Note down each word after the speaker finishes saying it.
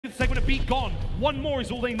Segment of beat gone. One more is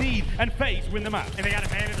all they need, and Faze win the match. And they got a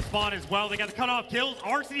man in the spawn as well. They got the cut-off kills.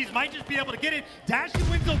 Arcades might just be able to get it. Dynasty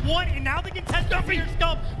wins a 1, and now the contestant here,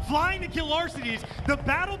 Scump, flying to kill Arcades. The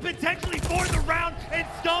battle potentially for the round, and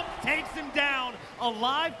Scump takes him down.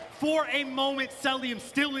 Alive for a moment. Celium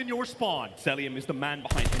still in your spawn. Celium is the man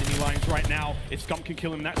behind enemy lines right now. If Scump can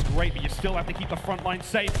kill him, that's great, but you still have to keep the front line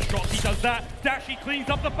safe. Shotzi does that. Dashie cleans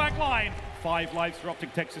up the back line. 5 lives for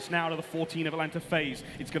Optic Texas now to the 14 of Atlanta Faze.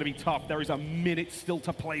 It's going to be tough. There is a minute still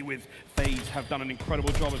to play with. Faze have done an incredible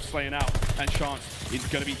job of slaying out, and Chance is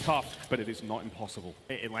going to be tough, but it is not impossible.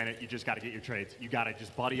 Hey, Atlanta, you just got to get your trades. You got to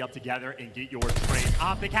just buddy up together and get your trades.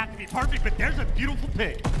 Optic have to be perfect, but there's a beautiful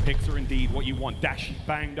pick. Picks are indeed what you want. Dashie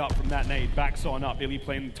banged up from that nade, backs on up. Illy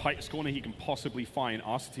playing the tightest corner he can possibly find.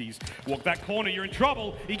 Arcades walk that corner, you're in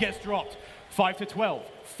trouble. He gets dropped. 5 to 12,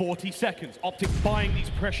 40 seconds. Optic buying these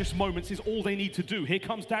precious moments is all they need to do. Here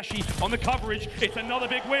comes Dashie on the coverage. It's another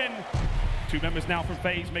big win. 2 members now from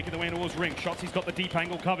Faze making their way towards ring. Shotzi's got the deep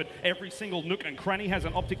angle covered. Every single nook and cranny has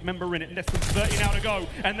an Optic member in it. Less than 30 now to go,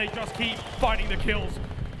 and they just keep finding the kills.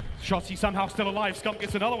 Shotzi somehow still alive. Scump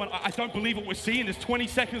gets another one. I don't believe what we're seeing. There's 20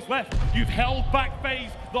 seconds left. You've held back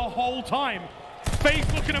Faze the whole time.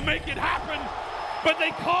 Faze looking to make it happen, but they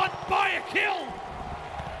can't buy a kill.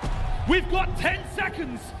 We've got 10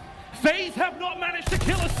 seconds. Faze have not managed to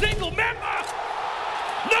kill a single member.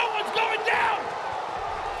 No